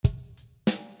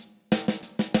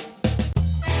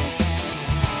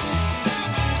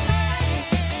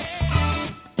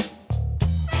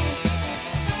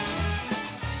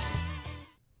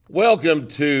Welcome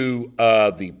to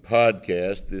the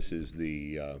podcast. This is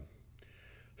the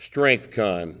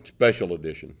StrengthCon Special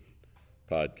Edition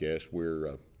podcast.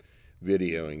 We're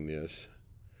videoing this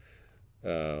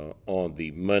on the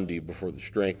Monday before the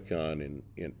StrengthCon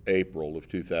in April of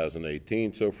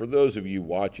 2018. So for those of you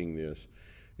watching this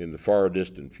in the far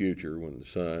distant future when the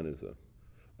sun is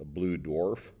a blue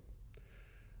dwarf,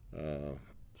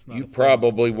 you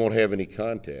probably won't have any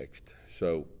context.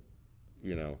 So,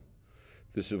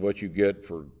 this is what you get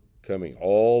for coming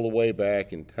all the way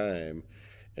back in time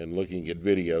and looking at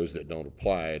videos that don't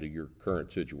apply to your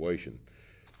current situation.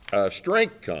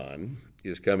 StrengthCon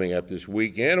is coming up this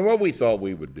weekend, and what we thought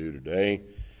we would do today,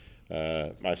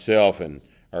 myself and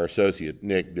our associate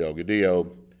Nick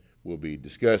Delgadillo will be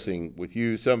discussing with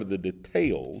you some of the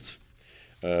details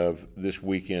of this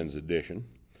weekend's edition,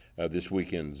 this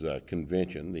weekend's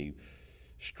convention, the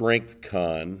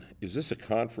StrengthCon. Is this a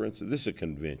conference? This is a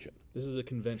convention. This is a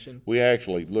convention. We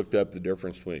actually looked up the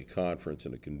difference between a conference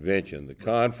and a convention. The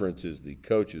conference is the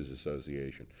Coaches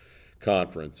Association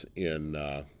conference in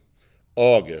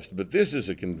August, but this is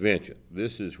a convention.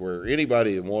 This is where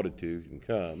anybody that wanted to can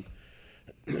come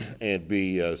and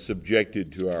be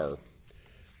subjected to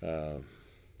our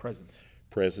presence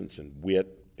and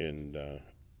wit and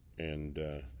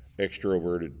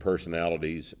extroverted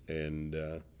personalities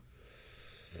and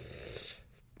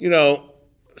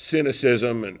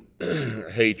cynicism and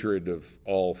hatred of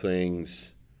all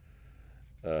things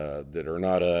that are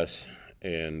not us,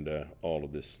 and all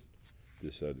of this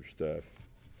other stuff.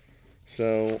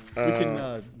 So we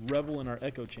can revel in our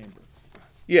echo chamber.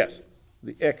 Yes,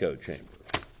 the echo chamber,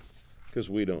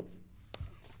 because we don't,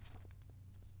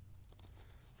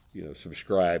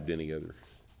 subscribe to any other.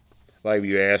 Like if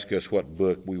you ask us what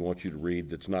book we want you to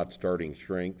read that's not Starting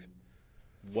Strength.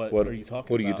 What are you talking about?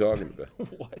 What are you talking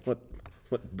about?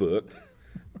 What book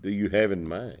do you have in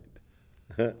mind?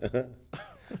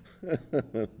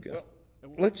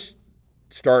 Let's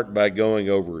start by going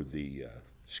over the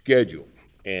schedule.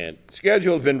 And the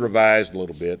schedule has been revised a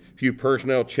little bit. A few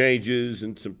personnel changes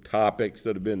and some topics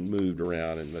that have been moved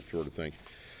around and that sort of thing.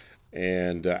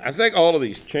 And I think all of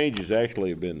these changes actually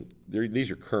have been, these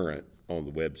are current on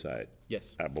the website.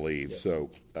 Yes. I believe. Yes. So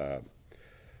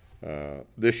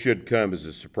this should come as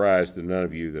a surprise to none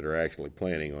of you that are actually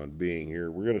planning on being here.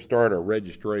 We're going to start our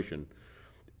registration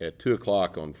at 2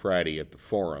 o'clock on Friday at the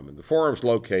Forum. And the Forum's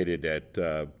located at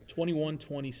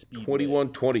 2120 Speedway.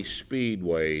 2120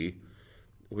 Speedway,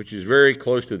 which is very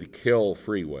close to the Kell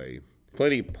Freeway.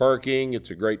 Plenty of parking. It's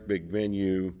a great big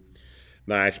venue.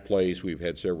 Nice place. We've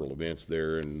had several events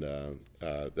there, and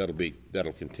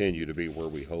that'll continue to be where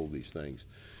we hold these things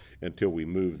until we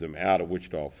move them out of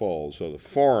Wichita Falls. So the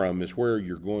Forum is where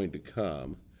you're going to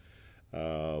come.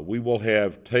 We will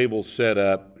have tables set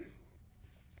up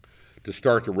to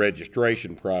start the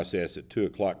registration process at 2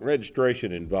 o'clock.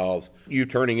 Registration involves you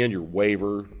turning in your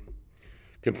waiver,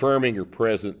 confirming your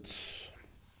presence,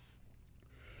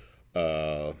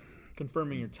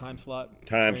 confirming your time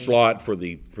slot for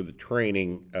the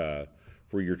training,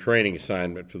 for your training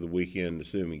assignment for the weekend,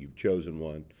 assuming you've chosen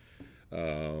one.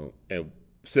 And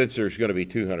since there's going to be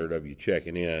 200 of you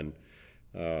checking in,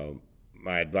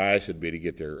 my advice would be to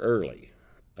get there early.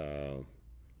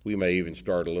 We may even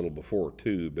start a little before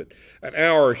 2, but an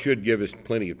hour should give us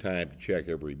plenty of time to check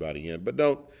everybody in. But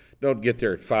don't get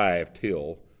there at 5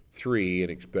 till 3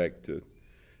 and expect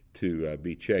to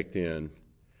be checked in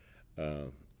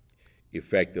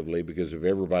effectively, because if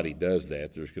everybody does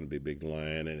that, there's going to be a big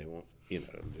line, and it won't,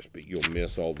 you'll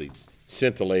miss all the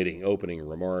scintillating opening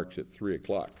remarks at 3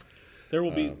 o'clock. There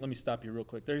will be, let me stop you real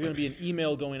quick. There's going to be an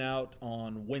email going out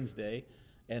on Wednesday,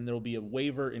 and there will be a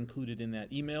waiver included in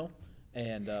that email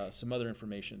and some other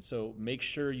information. So make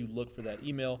sure you look for that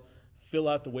email, fill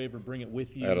out the waiver, bring it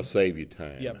with you. That'll save you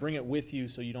time. Yeah, bring it with you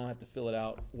so you don't have to fill it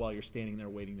out while you're standing there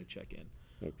waiting to check in.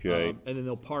 Okay. And then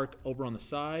they'll park over on the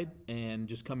side and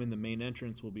just come in the main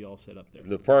entrance. We'll be all set up there.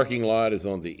 The parking lot is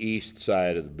on the east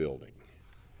side of the building,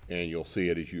 and you'll see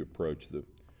it as you approach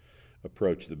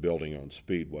the building on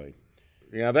Speedway.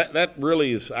 Yeah, that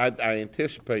really is. I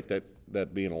anticipate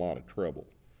that being a lot of trouble.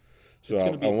 So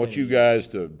I want you guys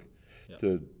to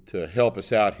help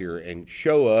us out here and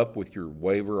show up with your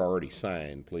waiver already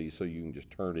signed, please, so you can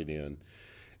just turn it in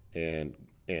and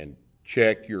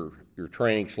check your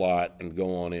training slot and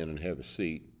go on in and have a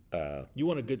seat. You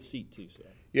want a good seat too, sir.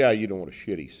 Yeah, you don't want a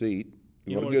shitty seat.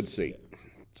 You want a good seat. Yeah.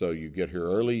 So you get here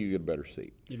early, you get a better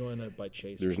seat. You don't end up by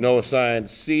Chase. There's no assigned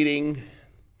seating.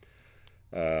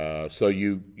 So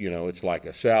it's like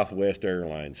a Southwest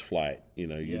Airlines flight. You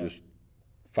just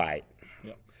fight.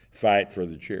 Yep. Fight for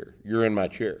the chair. You're in my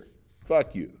chair.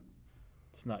 Fuck you.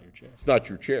 It's not your chair. It's not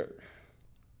your chair.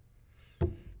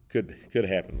 Could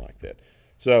happen like that.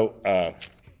 So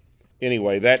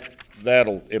anyway,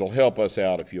 it'll help us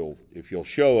out if you'll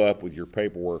show up with your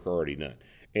paperwork already done.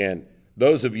 And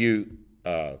those of you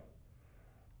that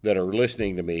are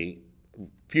listening to me,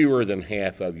 fewer than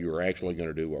half of you are actually going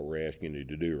to do what we're asking you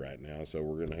to do right now. So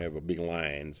we're going to have a big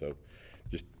line. So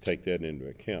just take that into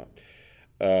account.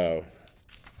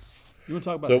 You want to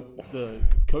talk about the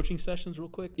coaching sessions real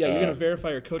quick? Yeah, you're going to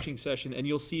verify your coaching session, and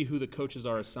you'll see who the coaches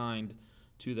are assigned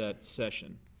to that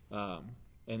session. And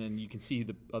then you can see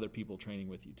the other people training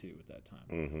with you, too, at that time.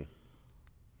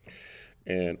 Mm-hmm.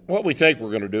 And what we think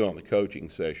we're going to do on the coaching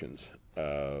sessions,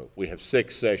 we have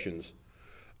 6 sessions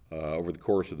over the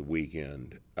course of the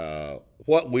weekend.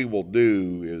 What we will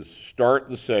do is start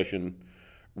the session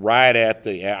right at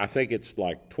I think it's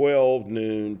like 12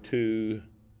 noon, 2,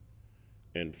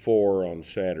 and 4 on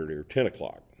Saturday, or 10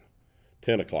 o'clock.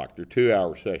 10 o'clock. They're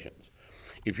 2-hour sessions.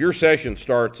 If your session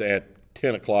starts at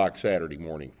 10 o'clock Saturday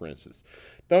morning, for instance,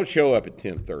 don't show up at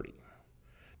 10:30.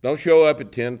 Don't show up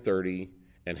at 10:30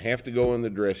 and have to go in the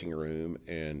dressing room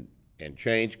and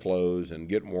change clothes and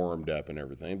get warmed up and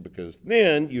everything, because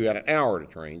then you got an hour to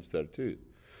train instead of 2.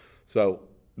 So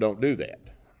don't do that,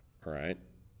 all right?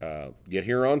 Get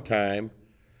here on time.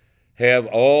 Have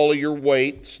all of your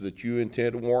weights that you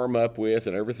intend to warm up with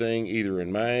and everything either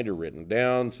in mind or written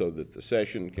down so that the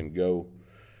session can go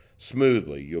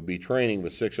smoothly. You'll be training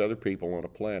with 6 other people on a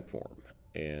platform,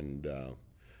 and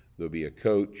there'll be a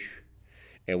coach.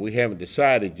 And we haven't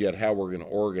decided yet how we're going to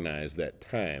organize that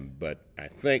time, but I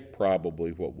think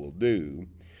probably what we'll do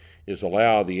is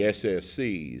allow the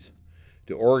SSCs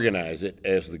to organize it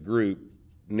as the group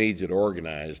needs it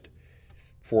organized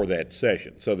for that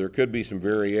session. So there could be some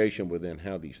variation within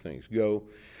how these things go,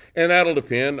 and that'll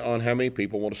depend on how many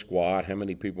people want to squat, how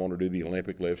many people want to do the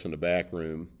Olympic lifts in the back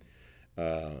room,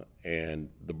 and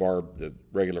the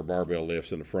regular barbell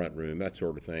lifts in the front room, that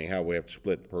sort of thing, how we have to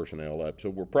split the personnel up. So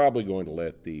we're probably going to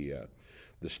let the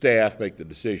staff make the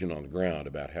decision on the ground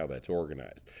about how that's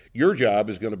organized. Your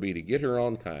job is going to be to get here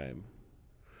on time,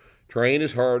 train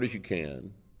as hard as you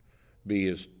can, be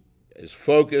as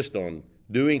focused on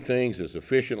doing things as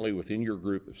efficiently within your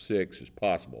group of 6 as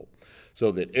possible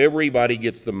so that everybody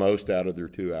gets the most out of their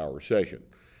 2-hour session.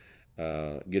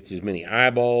 Gets as many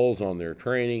eyeballs on their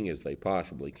training as they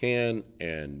possibly can,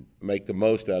 and make the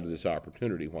most out of this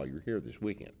opportunity while you're here this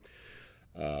weekend.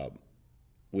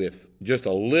 With just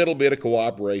a little bit of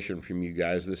cooperation from you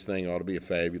guys, this thing ought to be a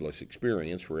fabulous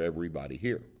experience for everybody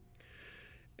here.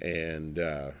 And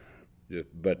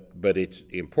but it's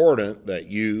important that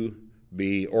you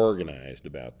be organized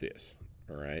about this,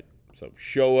 all right? So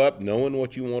show up knowing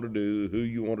what you want to do, who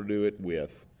you want to do it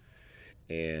with,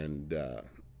 and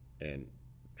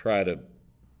try to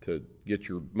get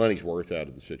your money's worth out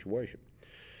of the situation.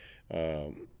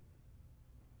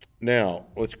 Now,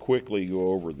 let's quickly go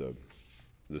over the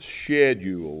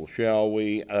schedule, shall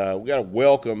we? We got a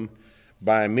welcome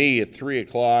by me at 3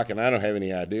 o'clock, and I don't have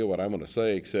any idea what I'm going to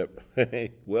say except,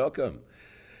 hey, welcome.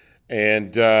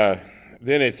 And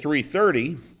then at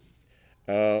 3:30,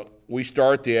 we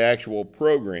start the actual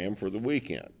program for the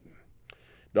weekend.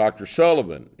 Dr.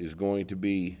 Sullivan is going to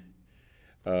be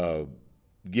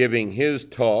giving his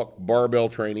talk, Barbell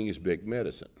Training is Big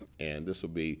Medicine. And this will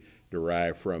be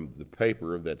derived from the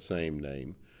paper of that same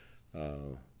name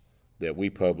that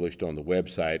we published on the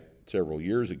website several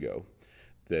years ago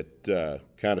that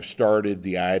kind of started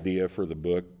the idea for the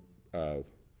book,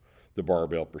 The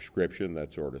Barbell Prescription,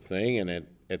 that sort of thing. And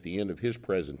at the end of his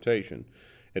presentation,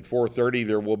 at 4:30,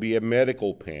 there will be a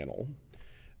medical panel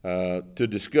to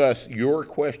discuss your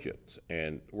questions.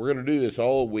 And we're going to do this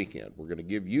all weekend. We're going to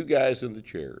give you guys in the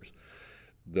chairs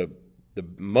the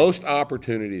most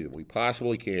opportunity that we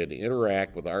possibly can to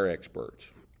interact with our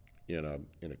experts in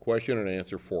a question and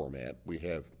answer format. We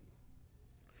have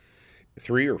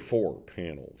 3 or 4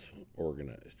 panels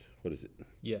organized. What is it?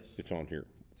 Yes. It's on here.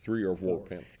 3 or 4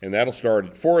 panels. And that'll start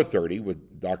at 4:30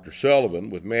 with Dr. Sullivan,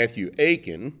 with Matthew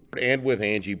Aiken, and with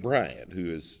Angie Bryant, who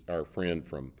is our friend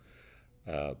from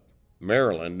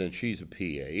Maryland, and she's a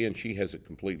PA, and she has a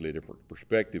completely different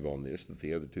perspective on this that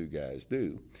the other 2 guys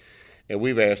do. And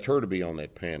we've asked her to be on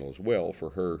that panel as well for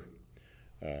her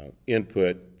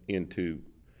input into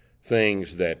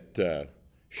things that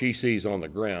she sees on the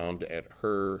ground at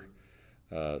her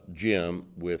gym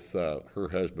with her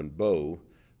husband, Bo.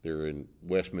 They're in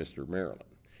Westminster, Maryland.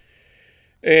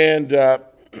 And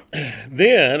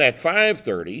then at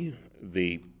 5:30,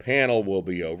 the panel will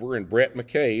be over, and Brett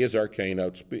McKay is our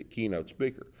keynote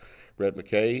speaker. Brett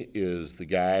McKay is the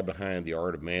guy behind the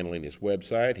Art of Manliness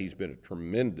website. He's been a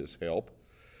tremendous help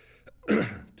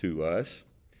to us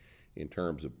in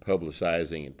terms of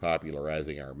publicizing and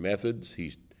popularizing our methods.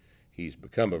 He's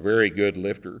become a very good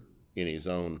lifter in his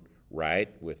own right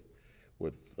with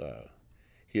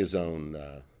his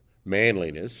own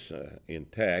manliness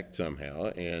intact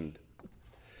somehow, and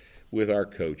with our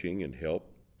coaching and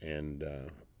help. And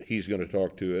he's going to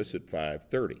talk to us at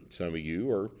 5:30. Some of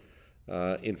you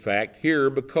are, in fact, here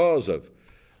because of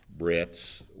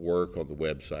Brett's work on the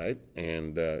website,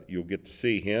 and you'll get to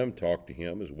see him, talk to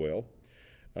him as well.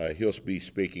 He'll be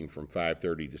speaking from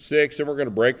 5:30 to 6, and we're going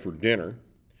to break for dinner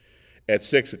at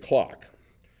 6 o'clock.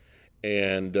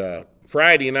 And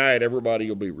Friday night, everybody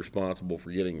will be responsible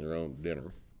for getting their own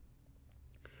dinner.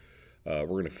 We're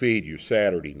going to feed you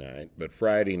Saturday night, but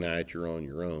Friday night you're on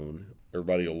your own.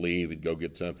 Everybody will leave and go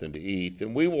get something to eat.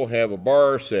 And we will have a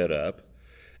bar set up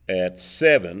at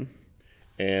 7,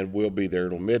 and we'll be there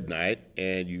till midnight,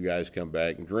 and you guys come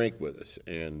back and drink with us.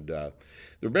 And there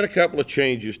have been a couple of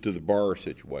changes to the bar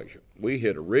situation. We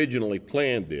had originally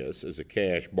planned this as a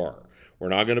cash bar. We're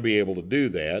not going to be able to do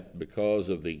that because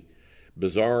of the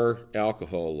bizarre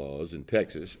alcohol laws in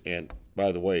Texas. And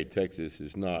by the way, Texas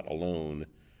is not alone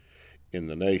in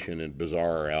the nation in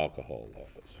bizarre alcohol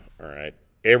laws. All right,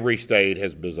 every state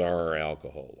has bizarre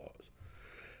alcohol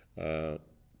laws.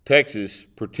 Texas'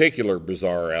 particular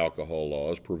bizarre alcohol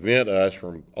laws prevent us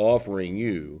from offering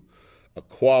you a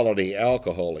quality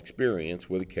alcohol experience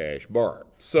with a cash bar.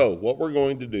 So what we're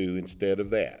going to do instead of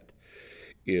that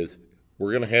is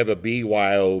we're going to have a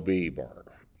BYOB bar.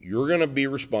 You're going to be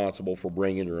responsible for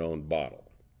bringing your own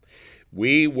bottle.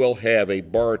 We will have a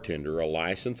bartender, a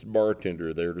licensed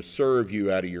bartender there to serve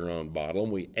you out of your own bottle,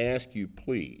 and we ask you,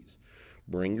 please,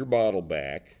 bring your bottle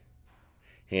back,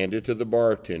 hand it to the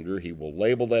bartender. He will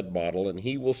label that bottle, and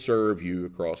he will serve you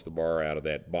across the bar out of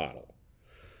that bottle.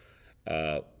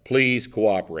 Please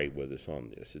cooperate with us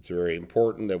on this. It's very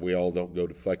important that we all don't go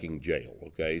to fucking jail,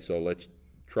 okay? So let's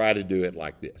try to do it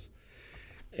like this.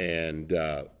 And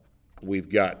we've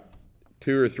got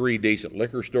 2 or 3 decent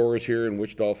liquor stores here in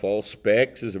Wichita Falls.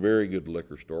 Specs is a very good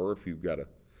liquor store. If you've got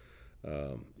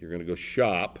you're going to go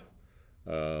shop,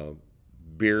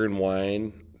 beer and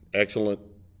wine, excellent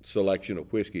selection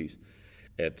of whiskeys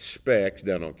at Specs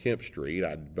down on Kemp Street.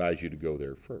 I'd advise you to go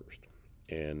there first.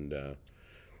 And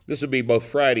this will be both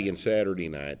Friday and Saturday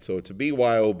night. So it's a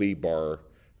BYOB bar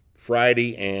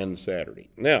Friday and Saturday.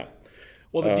 Now,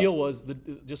 well, the deal was,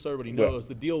 just so everybody knows,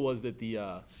 the deal was that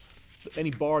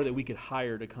any bar that we could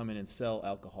hire to come in and sell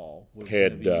alcohol was going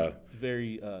to be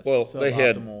very well, suboptimal. They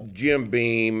had Jim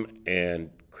Beam and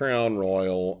Crown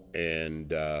Royal and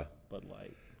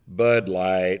Bud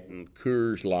Light and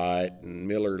Coors Light and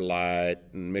Miller Light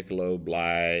and Michelob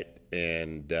Light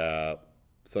and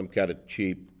some kind of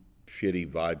cheap, shitty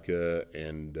vodka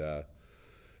and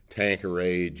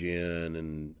Tanqueray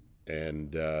gin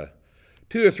and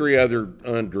 2 or 3 other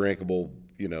undrinkable,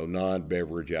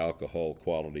 non-beverage alcohol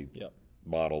quality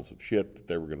bottles of shit that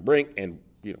they were going to bring. And,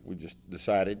 we just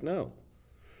decided, no,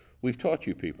 we've taught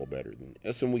you people better than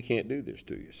this, and we can't do this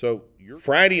to you. So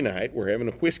Friday night, we're having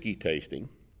a whiskey tasting.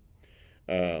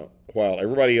 While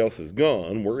everybody else is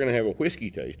gone, we're going to have a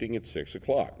whiskey tasting at 6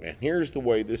 o'clock. Now, here's the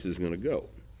way this is going to go.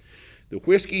 The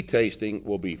whiskey tasting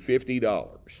will be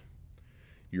 $50.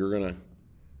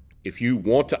 If you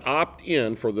want to opt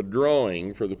in for the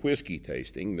drawing for the whiskey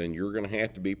tasting, then you're going to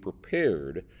have to be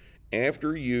prepared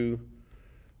after you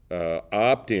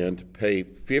opt in to pay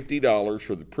 $50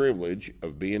 for the privilege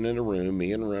of being in a room.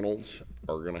 Me and Reynolds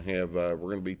are going to have, we're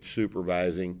going to be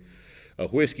supervising a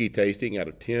whiskey tasting out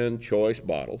of 10 choice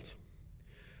bottles.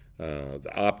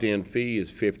 The opt-in fee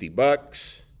is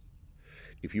 $50.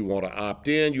 If you want to opt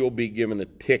in, you'll be given a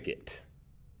ticket.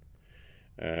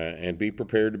 And be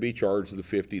prepared to be charged the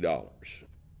 $50.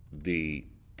 The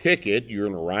ticket you're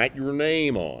going to write your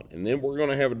name on, and then we're going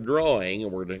to have a drawing,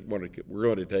 and we're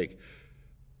going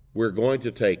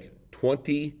to take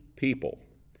 20 people,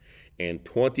 and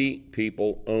 20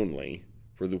 people only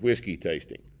for the whiskey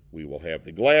tasting. We will have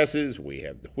the glasses, we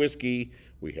have the whiskey,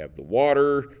 we have the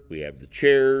water, we have the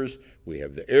chairs, we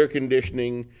have the air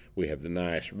conditioning, we have the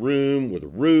nice room with a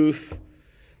roof,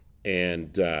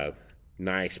 and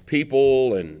nice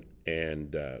people and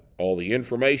all the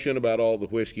information about all the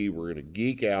whiskey. We're going to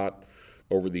geek out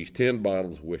over these 10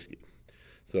 bottles of whiskey.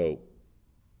 So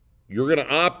you're going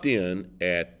to opt in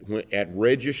at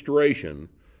registration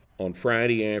on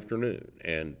Friday afternoon,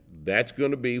 and that's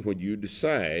going to be when you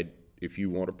decide if you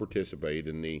want to participate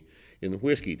in the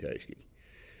whiskey tasting.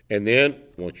 And then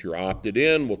once you're opted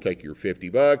in, we'll take your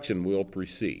 $50 and we'll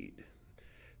proceed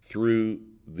through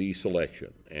the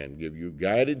selection and give you a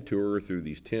guided tour through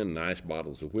these 10 nice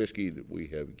bottles of whiskey that we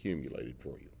have accumulated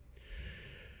for you.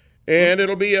 And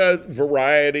it'll be a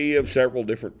variety of several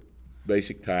different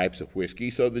basic types of whiskey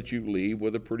so that you leave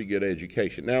with a pretty good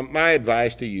education. Now, my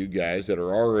advice to you guys that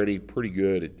are already pretty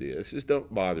good at this is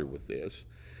don't bother with this.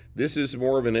 This is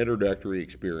more of an introductory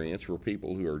experience for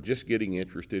people who are just getting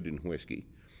interested in whiskey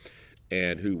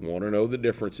and who want to know the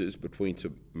differences between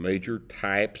some major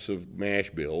types of mash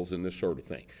bills and this sort of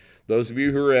thing. Those of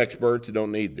you who are experts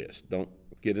don't need this. Don't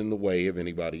get in the way of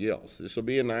anybody else. This will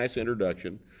be a nice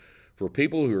introduction for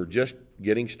people who are just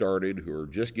getting started, who are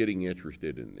just getting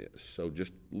interested in this. So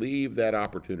just leave that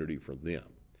opportunity for them.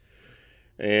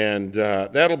 And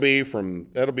that'll be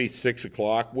 6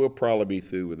 o'clock. We'll probably be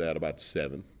through with that about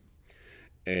 7.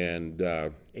 And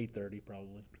 8:30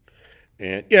 probably.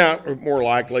 And yeah, more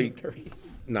likely 8:30.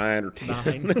 9 or 10.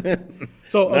 9.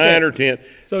 So okay. 9 or 10.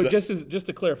 So just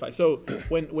to clarify, so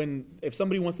when if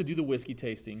somebody wants to do the whiskey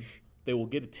tasting, they will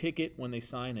get a ticket when they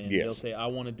sign in. Yes. They'll say, I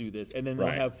want to do this. And then they'll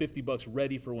Right. have $50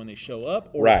 ready for when they show up,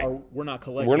 or, Right. or we're not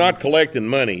collecting. We're not collecting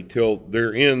money till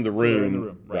they're in the room, they're in the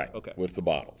room. Right. Okay. with the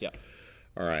bottles. Yeah.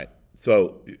 All right.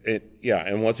 So,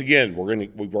 and once again,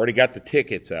 we've already got the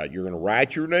tickets out. You're going to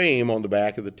write your name on the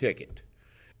back of the ticket.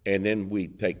 And then we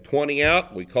take 20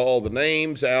 out. We call the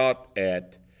names out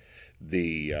at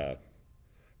the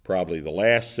probably the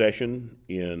last session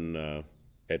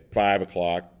at 5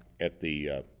 o'clock at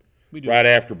the right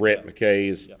after Brett McKay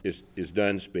is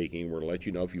done speaking. We're going to let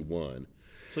you know if you won.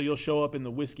 So you'll show up in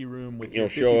the whiskey room with You'll your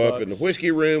 $50. show up in the whiskey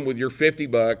room with your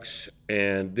 $50,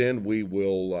 and then we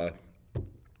will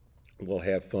we'll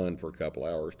have fun for a couple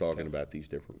hours talking about these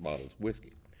different bottles of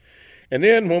whiskey. And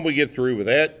then when we get through with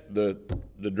that,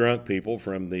 the drunk people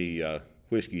from the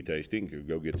whiskey tasting could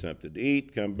go get something to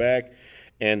eat, come back,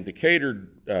 and the catered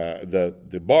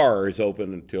the bar is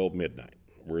open until midnight.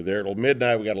 We're there till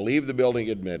midnight. We got to leave the building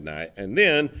at midnight, and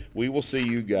then we will see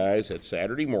you guys at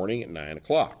Saturday morning at 9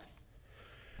 o'clock,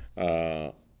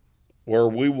 where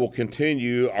we will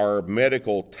continue our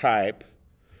medical type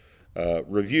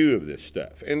review of this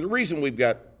stuff. And the reason we've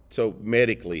got so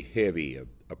medically heavy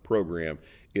a program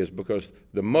is because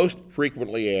the most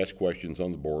frequently asked questions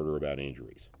on the board are about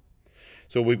injuries.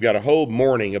 So we've got a whole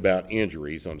morning about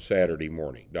injuries on Saturday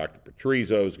morning. Dr.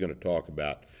 Patrizzo is going to talk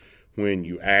about when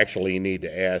you actually need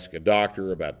to ask a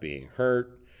doctor about being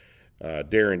hurt.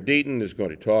 Darren Deaton is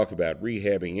going to talk about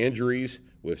rehabbing injuries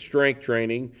with strength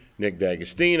training. Nick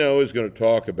D'Agostino is going to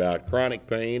talk about chronic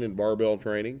pain and barbell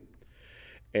training.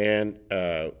 And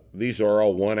these are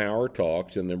all 1-hour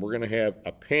talks, and then we're going to have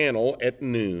a panel at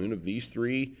noon of these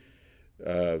three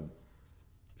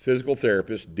physical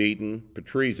therapists, Deaton,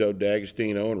 Patrizzo,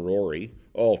 D'Agostino, and Rory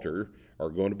Alter, are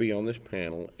going to be on this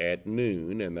panel at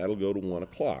noon, and that'll go to 1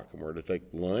 o'clock. And we're going to take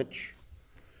lunch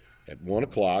at 1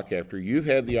 o'clock after you've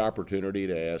had the opportunity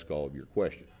to ask all of your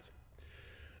questions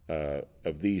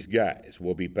of these guys.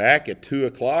 We'll be back at 2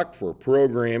 o'clock for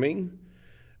programming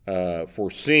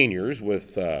for seniors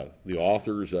with the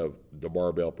authors of The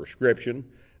Barbell Prescription,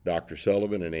 Dr.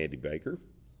 Sullivan and Andy Baker.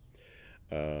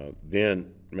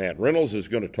 Then Matt Reynolds is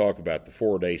going to talk about the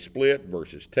 4-day split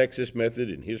versus Texas method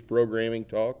in his programming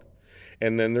talk.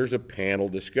 And then there's a panel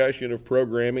discussion of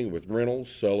programming with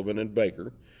Reynolds, Sullivan, and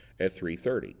Baker at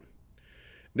 3:30.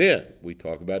 Then we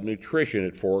talk about nutrition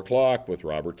at 4 o'clock with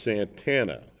Robert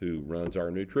Santana, who runs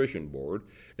our nutrition board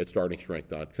at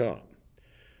StartingStrength.com.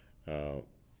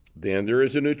 Then there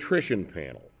is a nutrition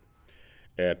panel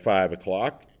at 5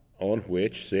 o'clock, on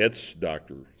which sits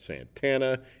Dr.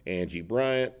 Santana, Angie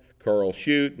Bryant, Carl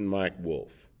Shute, and Mike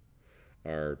Wolf,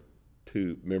 our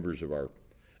two members of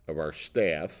our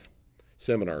staff,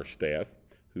 seminar staff,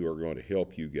 who are going to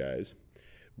help you guys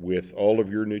with all of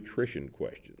your nutrition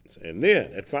questions. And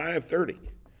then at 5:30,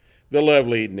 the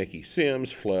lovely Nikki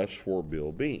Sims fluffs for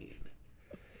Bill Bean.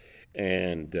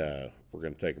 And we're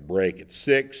going to take a break at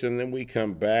 6, and then we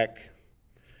come back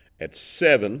at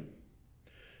 7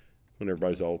 when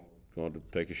everybody's all going to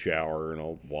take a shower and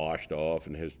all washed off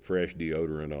and has fresh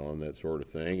deodorant on, that sort of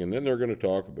thing. And then they're going to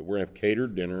talk about, we're going to have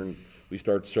catered dinner, and we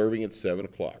start serving at 7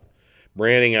 o'clock.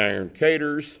 Branding Iron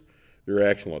caters their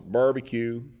excellent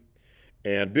barbecue,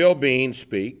 and Bill Bean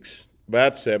speaks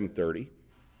about 7:30.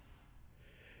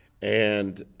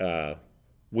 And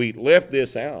we left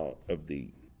this out of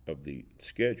the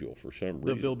schedule for some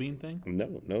reason. The Bill Bean thing?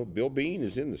 No, Bill Bean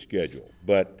is in the schedule,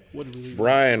 but What did we leave?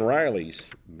 Brian Riley's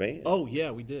band Oh,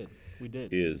 yeah, we did.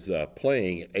 is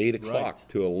playing at 8 o'clock Right.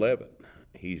 to 11.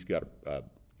 He's got a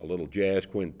little jazz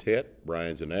quintet.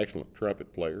 Brian's an excellent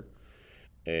trumpet player,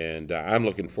 and I'm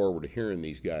looking forward to hearing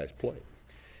these guys play.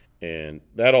 And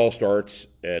that all starts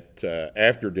at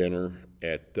after dinner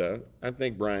at, I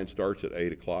think Brian starts at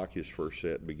 8 o'clock. His first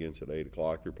set begins at 8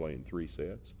 o'clock. They're playing 3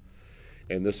 sets.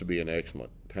 and this will be an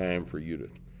excellent time for you to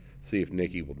see if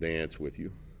Nikki will dance with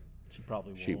you. She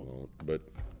probably won't. She won't, but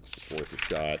it's worth a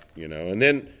shot, you know. And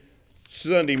then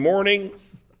Sunday morning,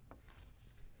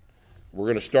 we're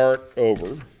going to start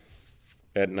over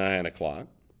at 9 o'clock.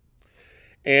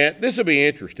 And this will be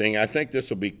interesting. I think this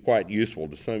will be quite useful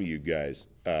to some of you guys.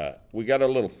 We got a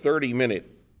little 30-minute,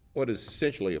 what is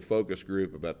essentially a focus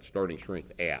group about the Starting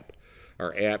Strength app.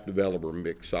 Our app developer,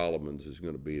 Mick Solomons, is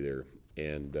going to be there.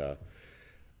 And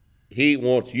he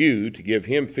wants you to give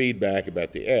him feedback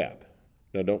about the app.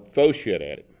 Now, don't throw shit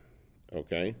at it,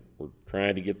 okay? We're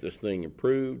trying to get this thing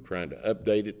improved, trying to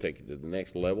update it, take it to the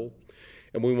next level.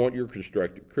 And we want your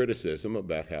constructive criticism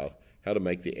about how to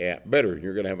make the app better. And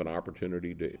you're going to have an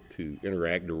opportunity to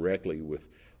interact directly with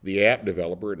the app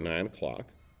developer at 9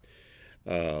 o'clock.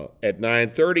 At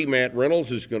 9:30, Matt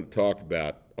Reynolds is going to talk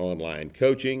about online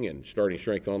coaching and Starting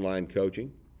Strength online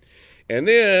coaching. And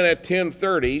then at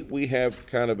 10:30, we have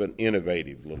kind of an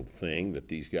innovative little thing that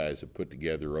these guys have put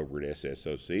together over at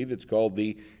SSOC that's called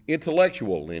the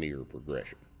Intellectual Linear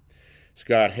Progression.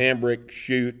 Scott Hambrick,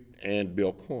 Shute, and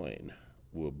Bill Coyne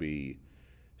will be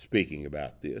speaking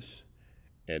about this.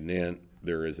 And then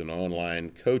there is an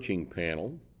online coaching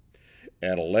panel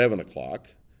at 11 o'clock,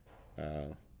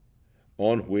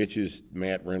 on which is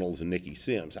Matt Reynolds and Nikki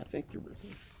Sims. I think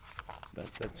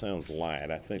that sounds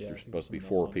light. I think there's supposed to be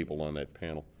 4 people on that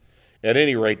panel. At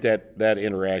any rate, that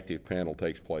interactive panel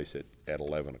takes place at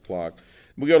 11 o'clock.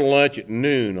 We go to lunch at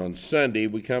noon on Sunday.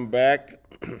 We come back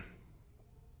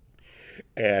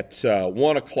at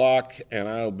 1 o'clock, and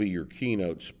I'll be your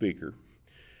keynote speaker.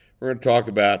 We're going to talk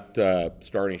about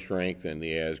Starting Strength and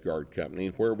the Asgard Company,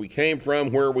 where we came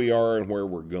from, where we are, and where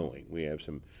we're going. We have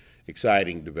some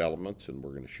exciting developments, and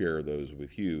we're going to share those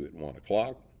with you at 1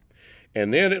 o'clock.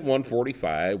 And then at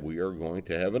 1:45, we are going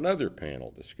to have another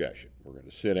panel discussion. We're going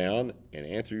to sit down and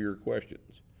answer your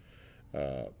questions.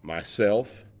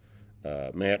 Myself,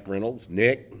 Matt Reynolds,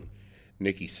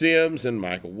 Nikki Sims, and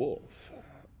Michael Wolf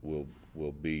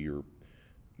will be your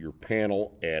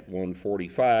panel at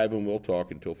 1:45, and we'll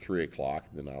talk until 3 o'clock.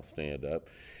 Then I'll stand up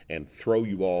and throw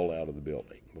you all out of the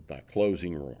building with my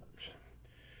closing remarks.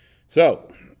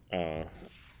 So,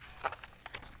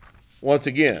 once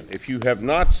again, if you have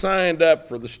not signed up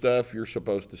for the stuff you're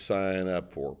supposed to sign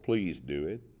up for, please do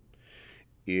it.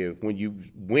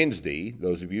 Wednesday,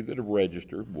 those of you that have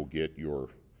registered will get your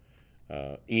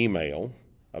email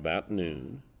about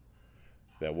noon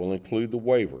that will include the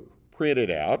waiver. Print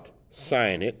it out,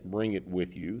 sign it, bring it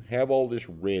with you. Have all this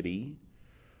ready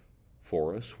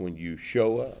for us when you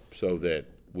show up so that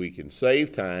we can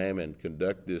save time and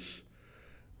conduct this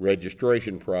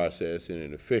registration process in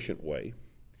an efficient way.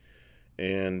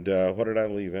 And what did I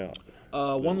leave out?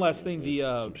 One last thing,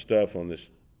 Some stuff on this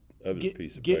other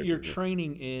piece of paper. Get your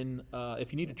training in.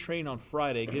 If you need to train on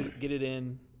Friday, get it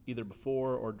in either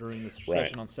before or during this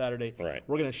session on Saturday. Right.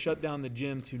 We're going to shut down the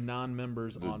gym to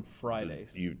non-members on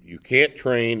Fridays. You can't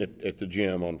train at the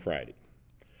gym on Friday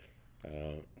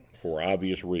for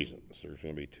obvious reasons. There's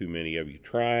going to be too many of you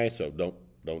try, so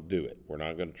don't do it. We're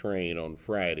not going to train on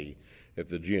Friday at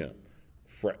the gym.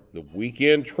 The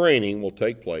weekend training will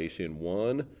take place in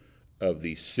one of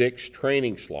the 6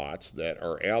 training slots that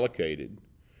are allocated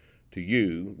to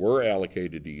you, were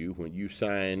allocated to you when you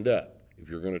signed up. If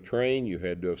you're going to train, you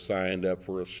had to have signed up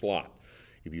for a slot.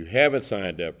 If you haven't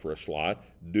signed up for a slot,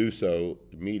 do so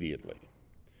immediately.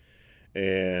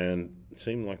 And it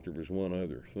seemed like there was one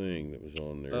other thing that was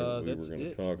on there that we were going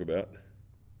to talk about.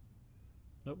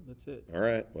 Nope, that's it. All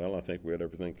right. Well, I think we had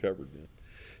everything covered then.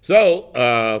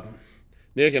 So,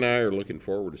 Nick and I are looking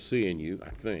forward to seeing you, I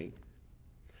think.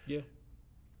 Yeah.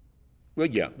 Well,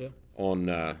 yeah.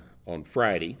 On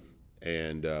Friday.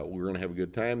 And we're going to have a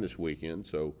good time this weekend.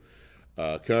 So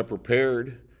come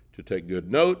prepared to take good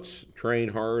notes, train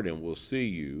hard, and we'll see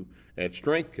you at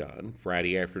StrengthCon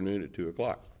Friday afternoon at 2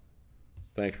 o'clock.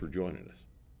 Thanks for joining us.